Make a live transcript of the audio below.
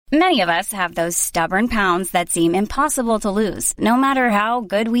Many of us have those stubborn pounds that seem impossible to lose, no matter how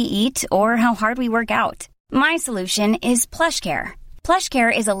good we eat or how hard we work out. My solution is PlushCare.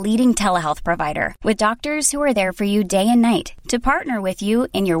 PlushCare is a leading telehealth provider with doctors who are there for you day and night to partner with you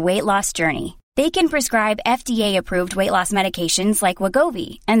in your weight loss journey. They can prescribe FDA-approved weight loss medications like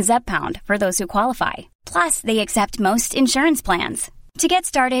Wegovy and Zepbound for those who qualify. Plus, they accept most insurance plans. To get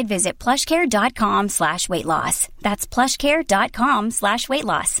started, visit plushcare.com/weightloss. That's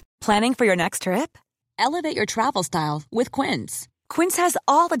plushcare.com/weightloss. Planning for your next trip? Elevate your travel style with Quince. Quince has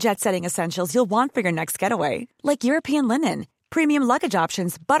all the jet-setting essentials you'll want for your next getaway, like European linen, premium luggage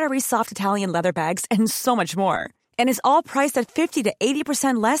options, buttery soft Italian leather bags, and so much more. And is all priced at 50 to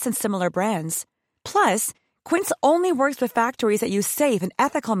 80% less than similar brands. Plus, Quince only works with factories that use safe and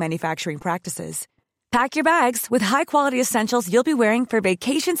ethical manufacturing practices. Pack your bags with high-quality essentials you'll be wearing for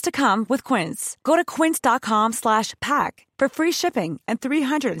vacations to come with Quince. Go to quince.com/pack for free shipping and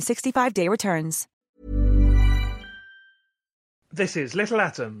 365-day returns. This is Little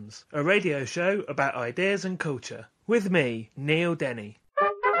Atoms, a radio show about ideas and culture. With me, Neil Denny.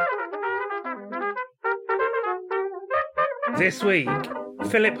 This week,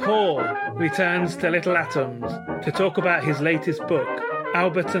 Philip Hall returns to Little Atoms to talk about his latest book,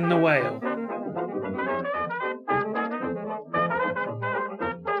 Albert and the Whale.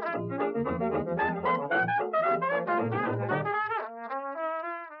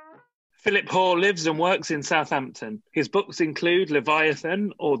 Philip Hall lives and works in Southampton. His books include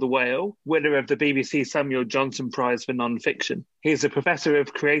Leviathan or The Whale, winner of the BBC Samuel Johnson Prize for Non-Fiction. He is a professor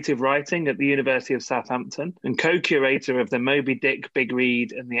of creative writing at the University of Southampton and co-curator of the Moby Dick Big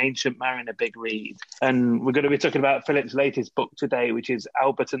Read and the Ancient Mariner Big Read. And we're going to be talking about Philip's latest book today, which is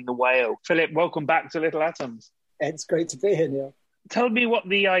Albert and the Whale. Philip, welcome back to Little Atoms. It's great to be here, Neil. Tell me what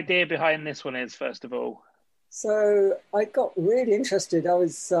the idea behind this one is, first of all. So I got really interested. I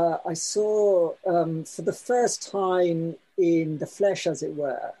saw for the first time in the flesh, as it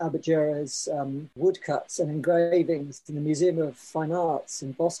were, Albert Durer's woodcuts and engravings in the Museum of Fine Arts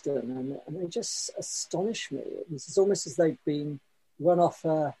in Boston, and they just astonished me. It was almost as they'd been run off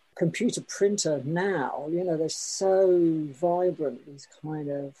a computer printer now. You know, they're so vibrant, these kind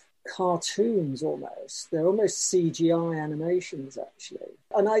of cartoons almost. They're almost CGI animations, actually.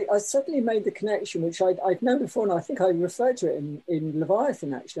 And I suddenly made the connection, which I'd known before, and I think I referred to it in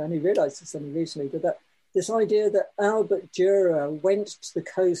Leviathan, actually. I only realised this only recently, but that this idea that Albert Durer went to the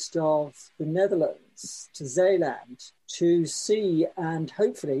coast of the Netherlands, to Zeeland, to see and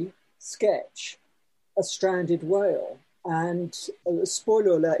hopefully sketch a stranded whale. And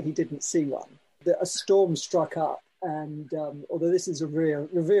spoiler alert, he didn't see one. A storm struck up. And although this is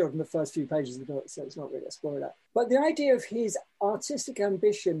revealed in the first few pages of the book, so it's not really a spoiler. But the idea of his artistic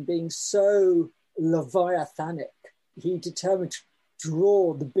ambition being so leviathanic, he determined to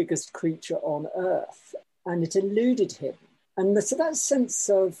draw the biggest creature on Earth, and it eluded him. And so that sense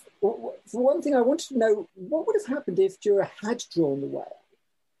of, for one thing, I wanted to know what would have happened if Durer had drawn the whale.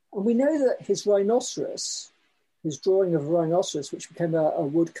 And we know that his rhinoceros, his drawing of a rhinoceros, which became a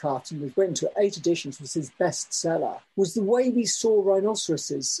woodcut and went into 8 editions, was his bestseller, was the way we saw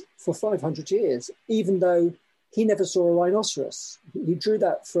rhinoceroses for 500 years, even though he never saw a rhinoceros. He drew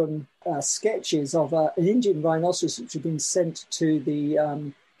that from sketches of an Indian rhinoceros which had been sent to the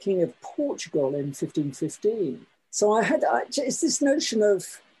King of Portugal in 1515. So it's this notion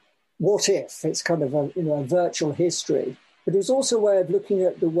of what if. It's kind of a virtual history. But it was also a way of looking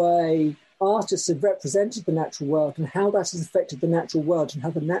at the way artists have represented the natural world and how that has affected the natural world and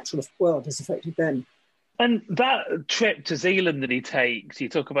how the natural world has affected them. And that trip to Zealand that he takes, you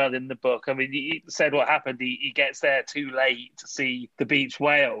talk about in the book, I mean, you said what happened, he gets there too late to see the beach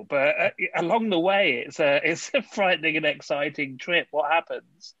whale, but along the way, it's a frightening and exciting trip. What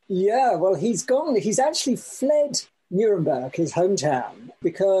happens? Yeah, well, he's actually fled Nuremberg, his hometown,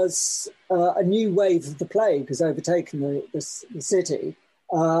 because a new wave of the plague has overtaken the city.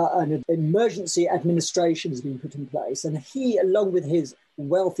 An emergency administration has been put in place, and he, along with his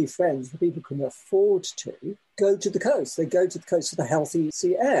wealthy friends, the people who can afford to, go to the coast. They go to the coast for the healthy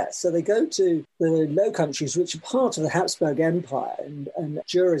sea air. So they go to the Low Countries, which are part of the Habsburg Empire, and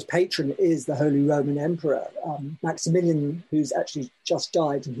Durer's patron is the Holy Roman Emperor, Maximilian, who's actually just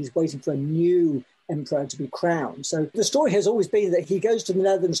died, and he's waiting for a new emperor to be crowned. So the story has always been that he goes to the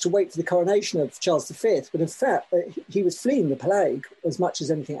Netherlands to wait for the coronation of Charles V, but in fact, he was fleeing the plague as much as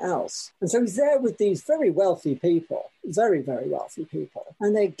anything else. And so he's there with these very wealthy people. very, very wealthy people.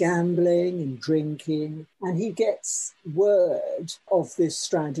 And they're gambling and drinking. And he gets word of this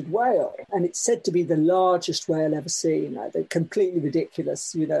stranded whale. And it's said to be the largest whale ever seen. They're completely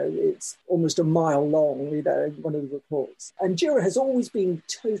ridiculous. It's almost a mile long, in one of the reports. And Dürer has always been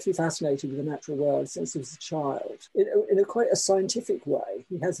totally fascinated with the natural world since he was a child. In a quite a scientific way,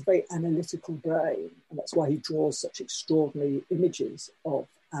 he has a very analytical brain. And that's why he draws such extraordinary images of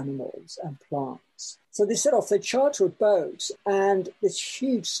animals and plants. So they set off, they charter a boat, and this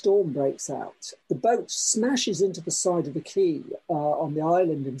huge storm breaks out. The boat smashes into the side of the quay on the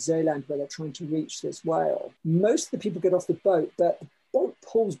island in Zeeland where they're trying to reach this whale. Most of the people get off the boat, but the boat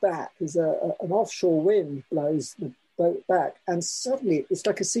pulls back as an offshore wind blows the boat back, and suddenly it's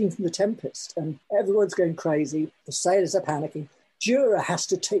like a scene from The Tempest, and everyone's going crazy. The sailors are panicking. Dürer has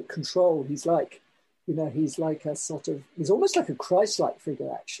to take control. He's almost like a Christ-like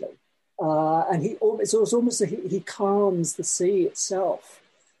figure, actually. And it's almost that he calms the sea itself,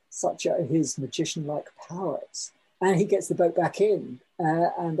 such are his magician-like powers. And he gets the boat back in,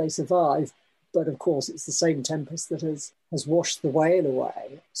 and they survive. But of course, it's the same tempest that has washed the whale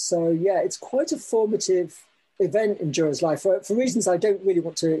away. So yeah, it's quite a formative event in Dürer's life for reasons I don't really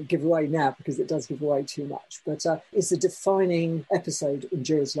want to give away now, because it does give away too much. But it's a defining episode in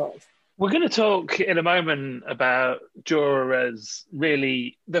Dürer's life. We're going to talk in a moment about Dürer as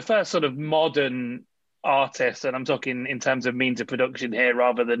really the first sort of modern artist, and I'm talking in terms of means of production here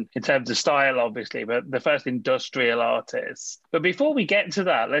rather than in terms of style, obviously, but the first industrial artist. But before we get to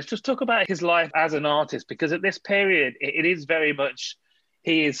that, let's just talk about his life as an artist, because at this period, it is very much,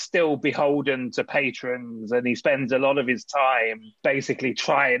 he is still beholden to patrons, and he spends a lot of his time basically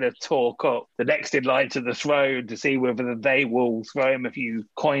trying to talk up the next in line to the throne to see whether they will throw him a few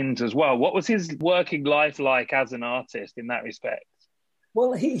coins as well. What was his working life like as an artist in that respect?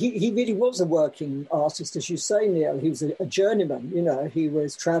 Well, he really was a working artist, as you say, Neil. He was a journeyman, He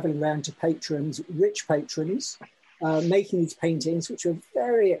was travelling around to patrons, rich patrons, making these paintings, which were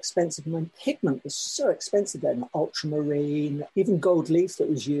very expensive. Pigment was so expensive then, ultramarine, even gold leaf that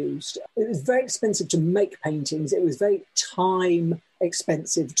was used. It was very expensive to make paintings. It was very time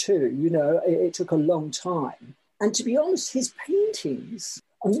expensive too. It took a long time. And to be honest, his paintings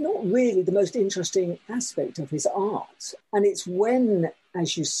are not really the most interesting aspect of his art. And it's when,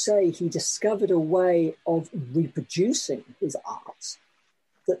 as you say, he discovered a way of reproducing his art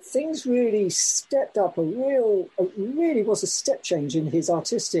that things really stepped up. Really was a step change in his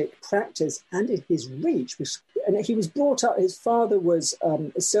artistic practice and in his reach. And he was brought up, his father was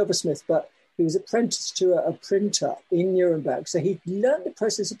a silversmith, but he was apprenticed to a printer in Nuremberg. So he learned the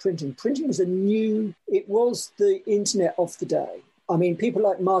process of printing. Printing was it was the internet of the day. I mean, people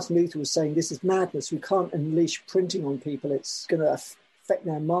like Martin Luther was saying, this is madness. We can't unleash printing on people. It's going to affect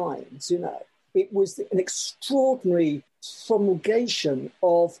their minds, It was an extraordinary promulgation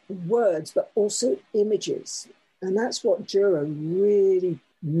of words, but also images. And that's what Dürer really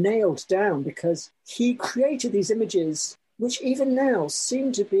nailed down, because he created these images, which even now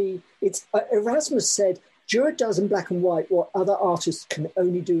seem to be, Erasmus said, Dürer does in black and white what other artists can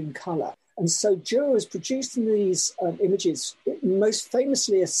only do in colour. And so Dürer was producing these images, most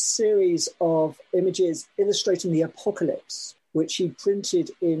famously a series of images illustrating the apocalypse, which he printed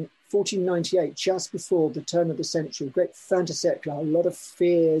in 1498, just before the turn of the century. Great fin de siècle, a lot of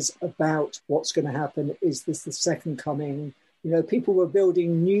fears about what's going to happen. Is this the second coming? People were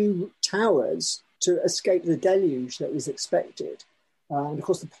building new towers to escape the deluge that was expected. And of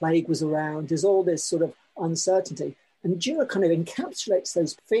course, the plague was around. There's all this sort of uncertainty. And Dürer kind of encapsulates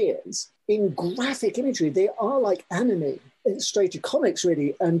those fears in graphic imagery. They are like anime, illustrated comics,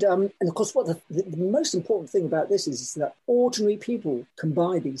 really. And of course, what the most important thing about this is that ordinary people can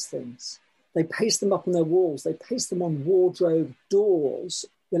buy these things. They paste them up on their walls. They paste them on wardrobe doors.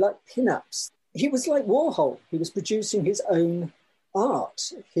 They're like pin-ups. He was like Warhol. He was producing his own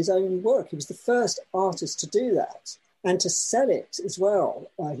art, his own work. He was the first artist to do that and to sell it as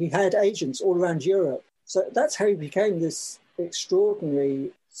well. He had agents all around Europe. So that's how he became this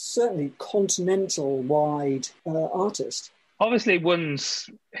extraordinary, certainly continental-wide artist. Obviously, once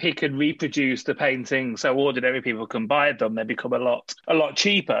he could reproduce the paintings so ordinary people can buy them, they become a lot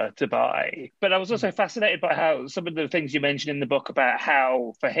cheaper to buy. But I was also fascinated by how some of the things you mentioned in the book about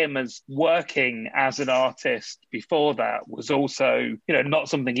how for him as working as an artist before that was also, not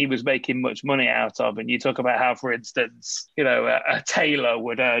something he was making much money out of. And you talk about how, for instance, a tailor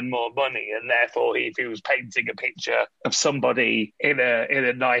would earn more money, and therefore if he was painting a picture of somebody in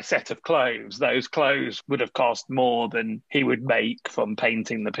a nice set of clothes, those clothes would have cost more than he would make from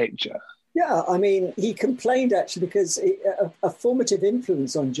painting the picture. Yeah, I mean, he complained actually because a formative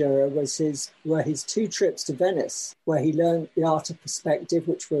influence on Dürer were his 2 trips to Venice, where he learned the art of perspective,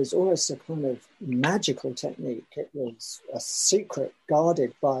 which was almost a kind of magical technique. It was a secret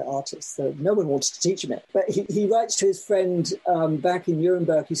guarded by artists, so no one wanted to teach him it. But he writes to his friend back in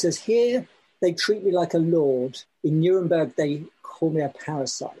Nuremberg, he says, "Here they treat me like a lord. In Nuremberg, they call me a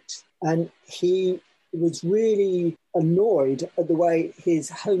parasite." And he was really annoyed at the way his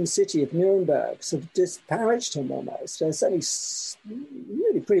home city of Nuremberg sort of disparaged him almost. Certainly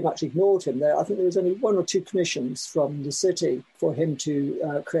really pretty much ignored him. I think there was only 1 or 2 commissions from the city for him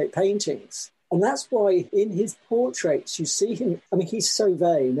to create paintings. And that's why in his portraits you see him, I mean, he's so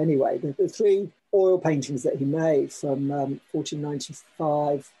vain anyway. The 3 oil paintings that he made from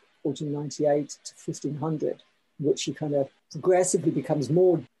 1495, 1498 to 1500, which he kind of progressively becomes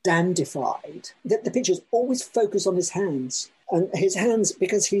more dandified. The pictures always focus on his hands. And his hands,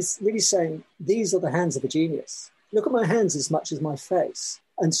 because he's really saying, these are the hands of a genius. Look at my hands as much as my face.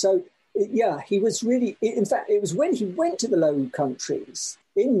 And so, yeah, he was really, in fact, it was when he went to the Low Countries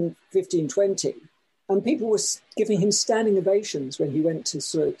in 1520, and people were giving him standing ovations when he went to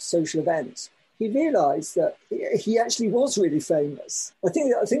sort of social events. He realised that he actually was really famous. I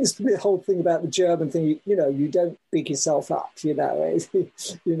think it's the whole thing about the German thing. You don't big yourself up. So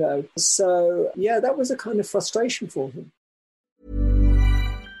yeah, that was a kind of frustration for him.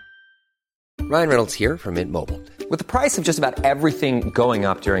 Ryan Reynolds here from Mint Mobile. With the price of just about everything going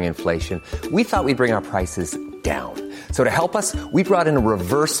up during inflation, we thought we'd bring our prices down. So to help us, we brought in a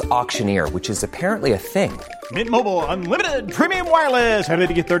reverse auctioneer, which is apparently a thing. Mint Mobile Unlimited Premium Wireless. How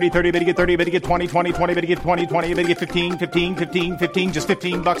to get 30, 30, bit to get 30, bit to get 20, 20, 20, bit to get 20, 20, bit to get 15, 15, 15, 15, just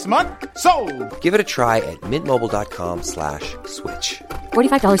 $15 a month? Sold! Give it a try at mintmobile.com/switch.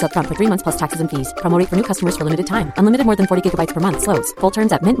 $45 up front for 3 months plus taxes and fees. Promo rate for new customers for limited time. Unlimited more than 40 gigabytes per month. Slows full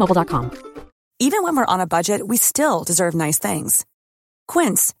terms at mintmobile.com. Even when we're on a budget, we still deserve nice things.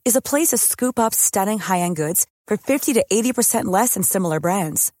 Quince is a place to scoop up stunning high-end goods for 50 to 80% less than similar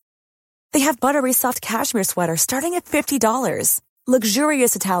brands. They have buttery soft cashmere sweaters starting at $50,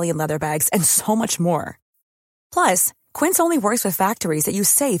 luxurious Italian leather bags, and so much more. Plus, Quince only works with factories that use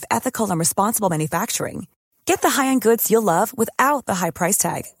safe, ethical, and responsible manufacturing. Get the high-end goods you'll love without the high price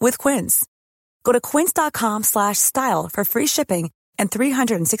tag with Quince. Go to quince.com/style for free shipping and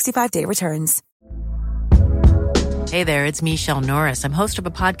 365-day returns. Hey there, it's Michelle Norris. I'm host of a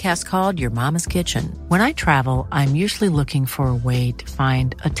podcast called Your Mama's Kitchen. When I travel, I'm usually looking for a way to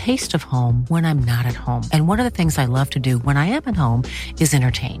find a taste of home when I'm not at home. And one of the things I love to do when I am at home is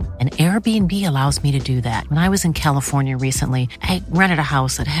entertain. And Airbnb allows me to do that. When I was in California recently, I rented a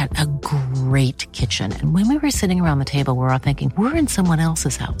house that had a great kitchen. And when we were sitting around the table, we were all thinking, we're in someone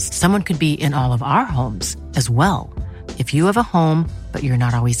else's house. Someone could be in all of our homes as well. If you have a home, but you're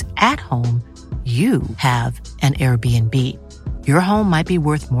not always at home, you have an Airbnb. Your home might be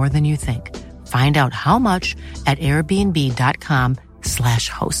worth more than you think. Find out how much at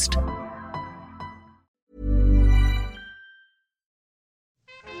airbnb.com/host.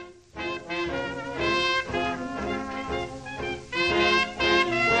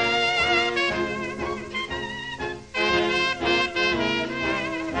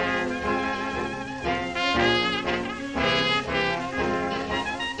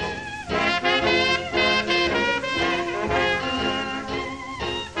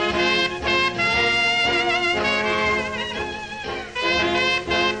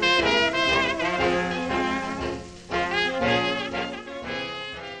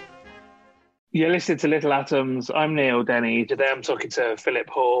 You're listening to Little Atoms. I'm Neil Denny. Today I'm talking to Philip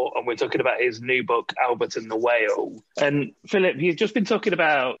Hoare, and we're talking about his new book, Albert and the Whale. And Philip, you've just been talking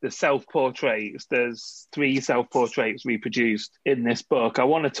about the self-portraits. There's 3 self-portraits reproduced in this book. I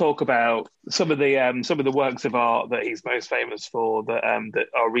want to talk about some of the works of art that he's most famous for that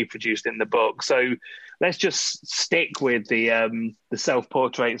are reproduced in the book. So let's just stick with the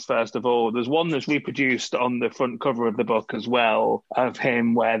self-portraits first of all. There's one that's reproduced on the front cover of the book as well, of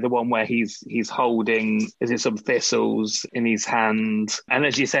him, where he's holding, is it some thistles in his hand? And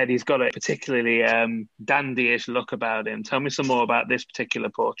as you said, he's got a particularly dandyish look about him. Tell me some more about this particular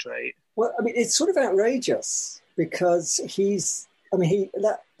portrait. Well, I mean, it's sort of outrageous because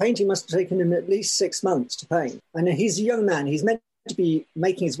that painting must have taken him at least 6 months to paint. And he's a young man. He's meant to be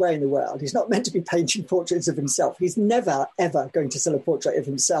making his way in the world. He's not meant to be painting portraits of himself. He's never, ever going to sell a portrait of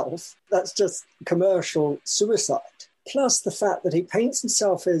himself. That's just commercial suicide. Plus the fact that he paints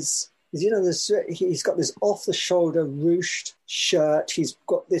himself as, he's got this off-the-shoulder ruched shirt. He's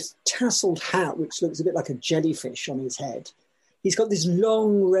got this tasseled hat, which looks a bit like a jellyfish on his head. He's got these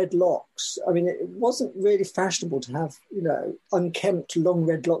long red locks. I mean, it wasn't really fashionable to have, unkempt long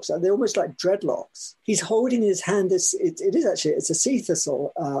red locks. They're almost like dreadlocks. He's holding in his hand it's a sea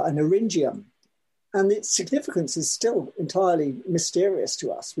thistle, an eryngium. And its significance is still entirely mysterious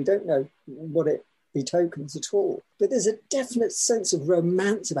to us. We don't know what it betokens at all. But there's a definite sense of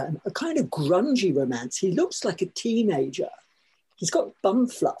romance about him, a kind of grungy romance. He looks like a teenager. He's got bum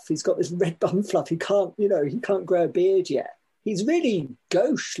fluff. He's got this red bum fluff. He can't grow a beard yet. He's really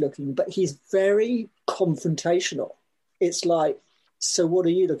gauche looking, but he's very confrontational. It's like, so what are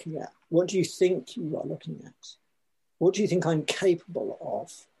you looking at? What do you think you are looking at? What do you think I'm capable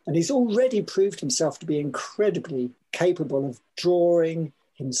of? And he's already proved himself to be incredibly capable of drawing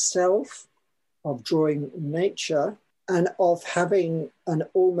himself, of drawing nature, and of having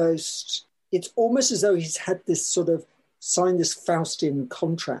it's almost as though he's had this sort of signed this Faustian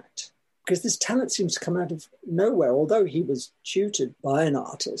contract, because this talent seems to come out of nowhere. Although he was tutored by an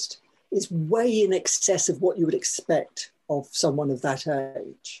artist, it's way in excess of what you would expect of someone of that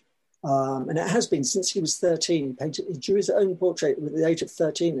age. And it has been since he was 13. He drew his own portrait at the age of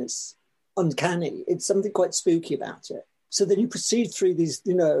 13. It's uncanny. It's something quite spooky about it. So then you proceed through these,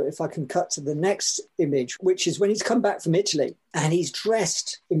 if I can cut to the next image, which is when he's come back from Italy and he's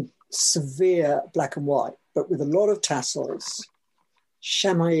dressed in severe black and white, but with a lot of tassels,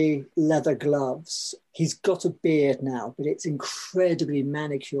 chamois leather gloves. He's got a beard now, but it's incredibly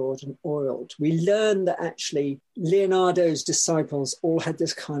manicured and oiled. We learn that actually Leonardo's disciples all had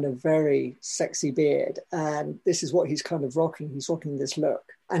this kind of very sexy beard, and this is what he's kind of rocking. He's rocking this look.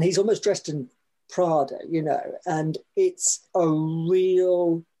 And he's almost dressed in Prada, and it's a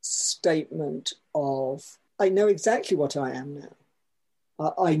real statement of, I know exactly what I am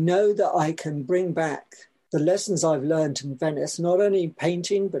now. I know that I can bring back the lessons I've learned in Venice, not only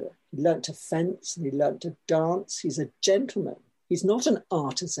painting, but he learnt to fence and he learnt to dance. He's a gentleman. He's not an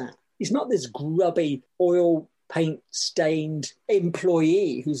artisan. He's not this grubby oil paint stained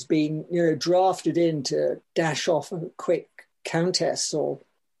employee who's been, drafted in to dash off a quick countess or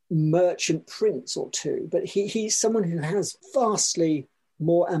merchant prince or two. But he's someone who has vastly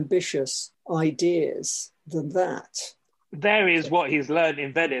more ambitious ideas than that. There is what he's learned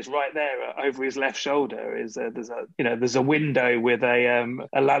in Venice right there over his left shoulder. There's a window with a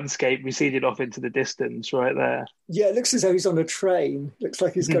landscape receded off into the distance right there. Yeah, it looks as though he's on a train. Looks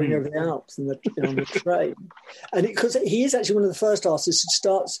like he's going over the Alps on the train. And because he is actually one of the first artists who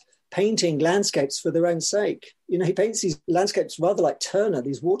starts painting landscapes for their own sake. He paints these landscapes rather like Turner,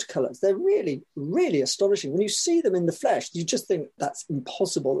 these watercolours. They're really, really astonishing. When you see them in the flesh, you just think that's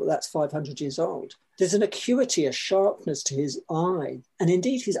impossible, that's 500 years old. There's an acuity, a sharpness to his eye. And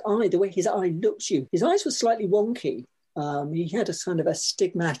indeed, his eye, the way his eye looks you, his eyes were slightly wonky. He had a kind of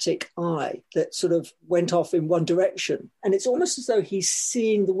astigmatic eye that sort of went off in one direction. And it's almost as though he's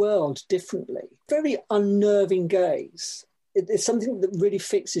seeing the world differently. Very unnerving gaze. It's something that really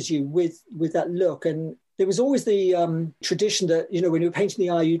fixes you with that look. And there was always the tradition that, when you were painting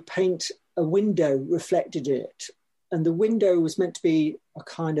the eye, you'd paint a window reflected in it. And the window was meant to be a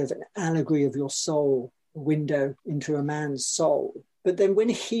kind of an allegory of your soul, a window into a man's soul. But then when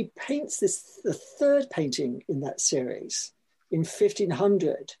he paints the third painting in that series, in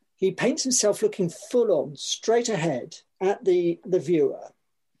 1500, he paints himself looking full on, straight ahead at the viewer.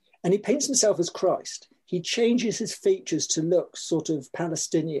 And he paints himself as Christ. He changes his features to look sort of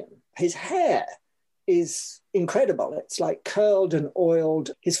Palestinian. His hair is incredible. It's like curled and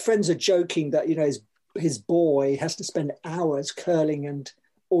oiled. His friends are joking that, his boy has to spend hours curling and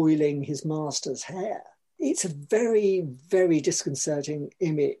oiling his master's hair. It's a very, very disconcerting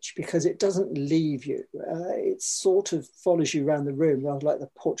image because it doesn't leave you. It sort of follows you around the room, rather like the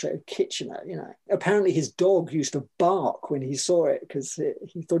portrait of Kitchener, Apparently his dog used to bark when he saw it because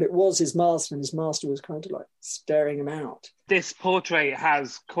he thought it was his master, and his master was kind of like staring him out. This portrait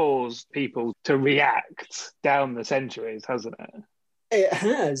has caused people to react down the centuries, hasn't it? It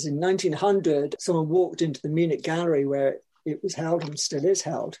has. In 1900, someone walked into the Munich gallery where it was held and still is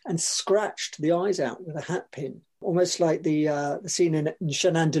held, and scratched the eyes out with a hat pin, almost like the scene in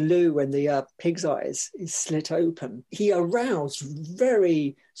Chenin de Loup when the pig's eyes is slit open. He aroused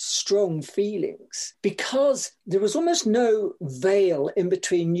very strong feelings because there was almost no veil in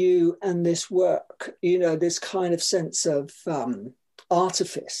between you and this work, this kind of sense of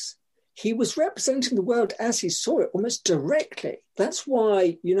artifice. He was representing the world as he saw it, almost directly. That's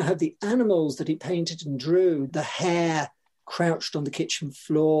why, have the animals that he painted and drew, the hare crouched on the kitchen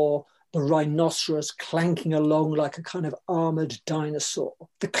floor, the rhinoceros clanking along like a kind of armoured dinosaur,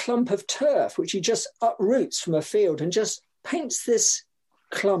 the clump of turf, which he just uproots from a field and just paints this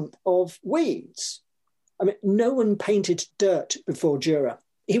clump of weeds. I mean, no one painted dirt before Dürer.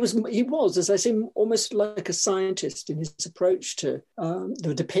 He was, as I say, almost like a scientist in his approach to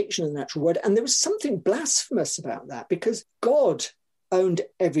the depiction of the natural world. And there was something blasphemous about that, because God owned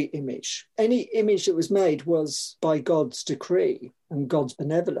every image. Any image that was made was by God's decree and God's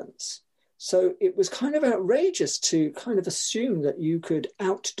benevolence. So it was kind of outrageous to kind of assume that you could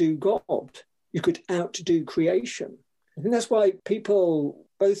outdo God, you could outdo creation. I think that's why people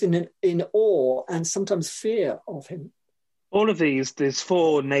both in awe and sometimes fear of him. All of there's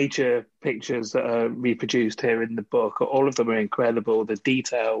 4 nature pictures that are reproduced here in the book. All of them are incredible. The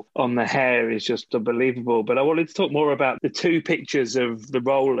detail on the hair is just unbelievable. But I wanted to talk more about the 2 pictures of the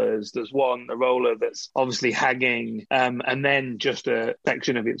rollers. There's one, a roller that's obviously hanging, and then just a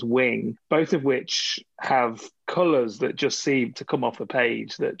section of its wing, both of which have colours that just seem to come off a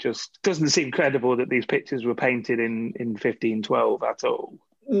page, that just doesn't seem credible that these pictures were painted in 1512 at all.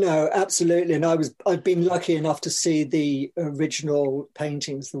 No, absolutely. And I've been lucky enough to see the original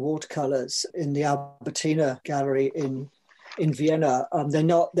paintings, the watercolours, in the Albertina Gallery in Vienna.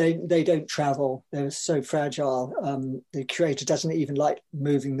 They don't travel. They're so fragile. The curator doesn't even like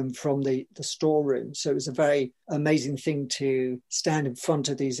moving them from the storeroom. So it was a very amazing thing to stand in front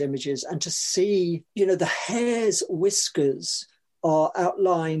of these images and to see, the hair's whiskers are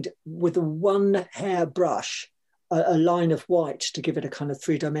outlined with a one hair brush, a line of white to give it a kind of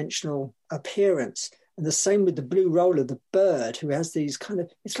 3-dimensional appearance. And the same with the blue roller, the bird, who has these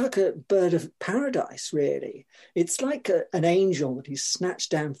it's like a bird of paradise, really. It's like an angel that he's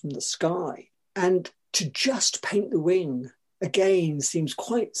snatched down from the sky. And to just paint the wing, again, seems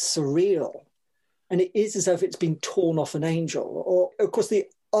quite surreal. And it is as if it's been torn off an angel. Or, of course, the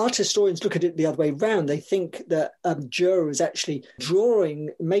art historians look at it the other way around. They think that Dürer was actually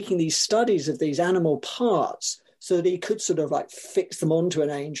making these studies of these animal parts so that he could sort of like fix them onto an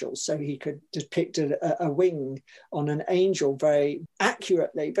angel, so he could depict a wing on an angel very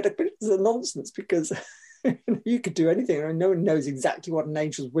accurately. But it's a nonsense, because you could do anything. I mean, no one knows exactly what an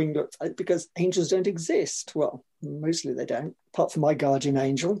angel's wing looks like, because angels don't exist. Well, mostly they don't, apart from my guardian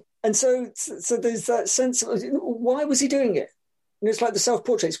angel. And so there's that sense of, why was he doing it? And it's like the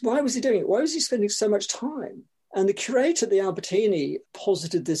self-portraits. Why was he doing it? Why was he spending so much time? And the curator at the Albertini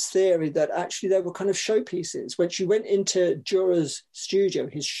posited this theory that actually they were kind of showpieces. When you went into Dürer's studio,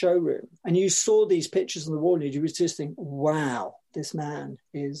 his showroom, and you saw these pictures on the wall, and you would just think, wow, this man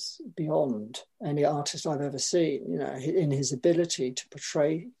is beyond any artist I've ever seen, in his ability to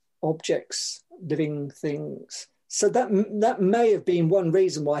portray objects, living things. So that may have been one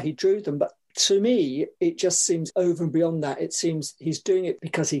reason why he drew them. But to me, it just seems over and beyond that. It seems he's doing it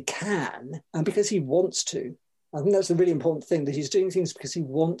because he can and because he wants to. I think that's a really important thing, that he's doing things because he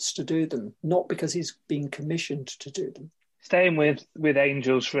wants to do them, not because he's being commissioned to do them. Staying with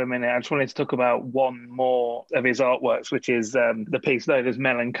angels for a minute, I just wanted to talk about one more of his artworks, which is the piece known as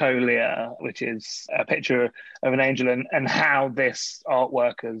Melancholia, which is a picture of an angel, and how this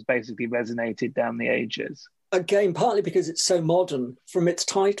artwork has basically resonated down the ages. Again, partly because it's so modern. From its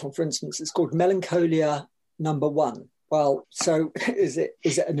title, for instance, it's called Melancholia No. 1. Well, so is it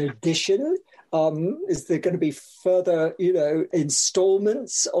an edition? Is there going to be further,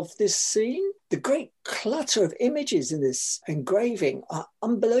 installments of this scene? The great clutter of images in this engraving are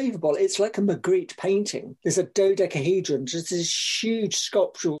unbelievable. It's like a Magritte painting. There's a dodecahedron, just this huge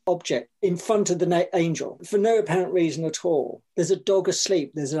sculptural object in front of the angel for no apparent reason at all. There's a dog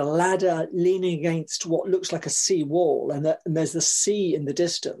asleep. There's a ladder leaning against what looks like a sea wall, and there's the sea in the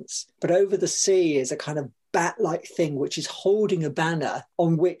distance. But over the sea is a kind of bat-like thing which is holding a banner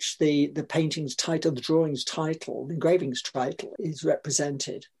on which the painting's title, the drawing's title, the engraving's title is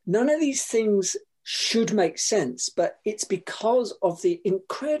represented. None of these things should make sense, but it's because of the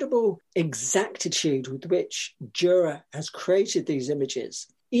incredible exactitude with which Dürer has created these images.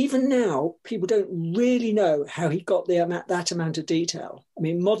 Even now, people don't really know how he got that amount of detail. I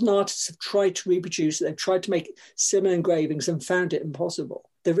mean, modern artists have tried to reproduce it. They've tried to make similar engravings and found it impossible.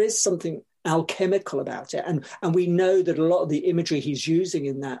 There is something alchemical about it. And we know that a lot of the imagery he's using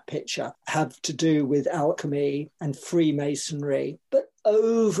in that picture have to do with alchemy and Freemasonry. But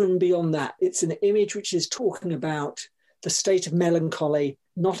over and beyond that, it's an image which is talking about the state of melancholy,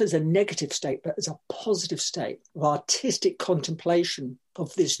 not as a negative state, but as a positive state of artistic contemplation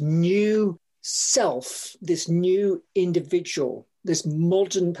of this new self, this new individual, this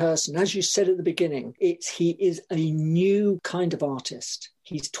modern person. As you said at the beginning, he is a new kind of artist.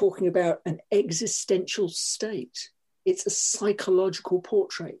 He's talking about an existential state. It's a psychological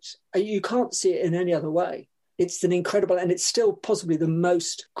portrait. You can't see it in any other way. It's an incredible, and it's still possibly the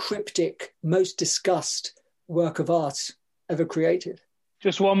most cryptic, most discussed work of art ever created.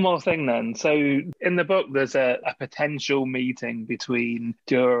 Just one more thing then. So in the book, there's a potential meeting between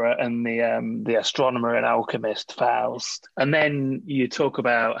Dürer and the astronomer and alchemist Faust. And then you talk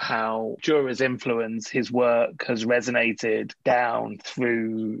about how Dürer's influence, his work, has resonated down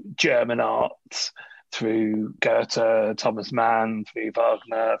through German art, through Goethe, Thomas Mann, through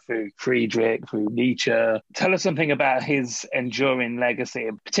Wagner, through Friedrich, through Nietzsche. Tell us something about his enduring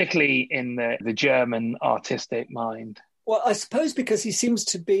legacy, particularly in the German artistic mind. Well, I suppose because he seems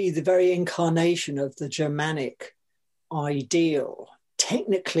to be the very incarnation of the Germanic ideal,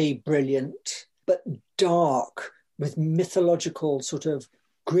 technically brilliant, but dark, with mythological sort of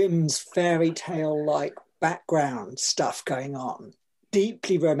Grimm's fairy tale-like background stuff going on.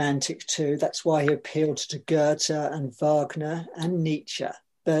 Deeply romantic too. That's why he appealed to Goethe and Wagner and Nietzsche.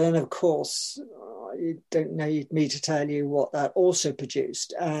 But then, of course, you don't need me to tell you what that also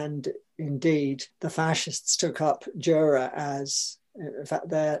produced. And indeed, the fascists took up Dürer as, in fact,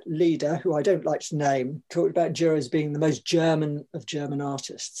 their leader, who I don't like to name, talked about Dürer as being the most German of German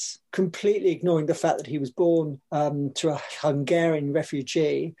artists, completely ignoring the fact that he was born to a Hungarian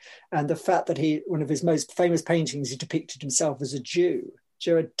refugee, and the fact that one of his most famous paintings, he depicted himself as a Jew.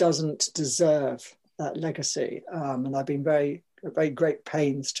 Dürer doesn't deserve that legacy. And I've been very great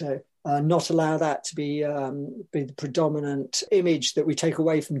pains to not allow that to be the predominant image that we take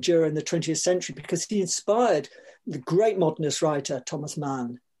away from Dürer in the 20th century, because he inspired the great modernist writer Thomas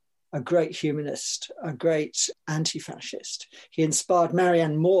Mann, a great humanist, a great anti-fascist. He inspired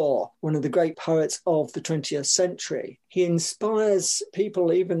Marianne Moore, one of the great poets of the 20th century. He inspires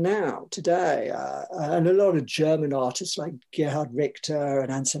people even now, today, and a lot of German artists like Gerhard Richter and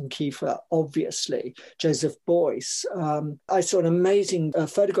Anselm Kiefer, obviously, Joseph Beuys. I saw an amazing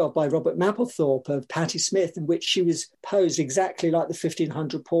photograph by Robert Mapplethorpe of Patti Smith, in which she was posed exactly like the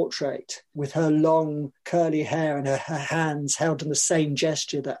 1500 portrait, with her long curly hair and her hands held in the same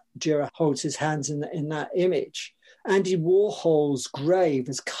gesture that Dürer holds his hands in that image. Andy Warhol's grave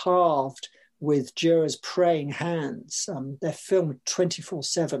is carved with Dürer's praying hands. They're filmed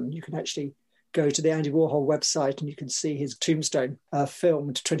 24/7. You can actually go to the Andy Warhol website and you can see his tombstone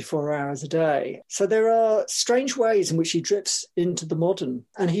filmed 24 hours a day. So there are strange ways in which he drifts into the modern.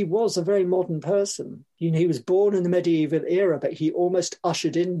 And he was a very modern person. He was born in the medieval era, but he almost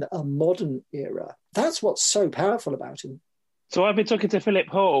ushered in a modern era. That's what's so powerful about him. So I've been talking to Philip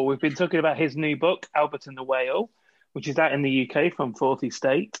Hall. We've been talking about his new book, Albert and the Whale, which is out in the UK from 40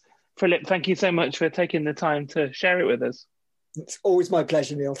 State. Philip, thank you so much for taking the time to share it with us. It's always my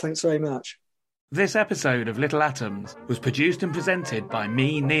pleasure, Neil. Thanks very much. This episode of Little Atoms was produced and presented by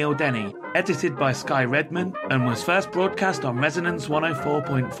me, Neil Denny, edited by Sky Redman, and was first broadcast on Resonance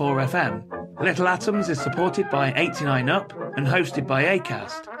 104.4 FM. Little Atoms is supported by 89UP and hosted by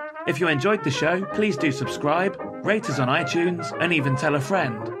Acast. If you enjoyed the show, please do subscribe, rate us on iTunes, and even tell a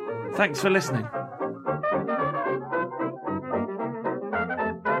friend. Thanks for listening.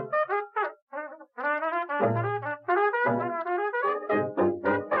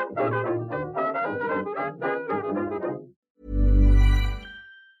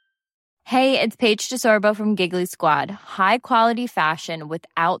 Hey, it's Paige DeSorbo from Giggly Squad. High quality fashion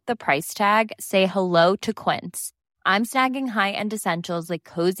without the price tag. Say hello to Quince. I'm snagging high-end essentials like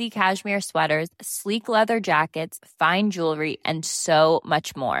cozy cashmere sweaters, sleek leather jackets, fine jewelry, and so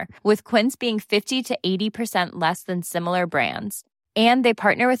much more. With Quince being 50 to 80% less than similar brands. And they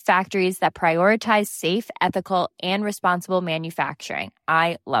partner with factories that prioritize safe, ethical, and responsible manufacturing.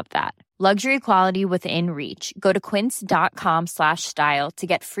 I love that. Luxury quality within reach. Go to quince.com/style to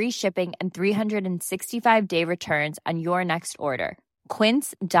get free shipping and 365-day returns on your next order.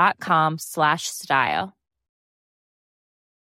 Quince.com/style.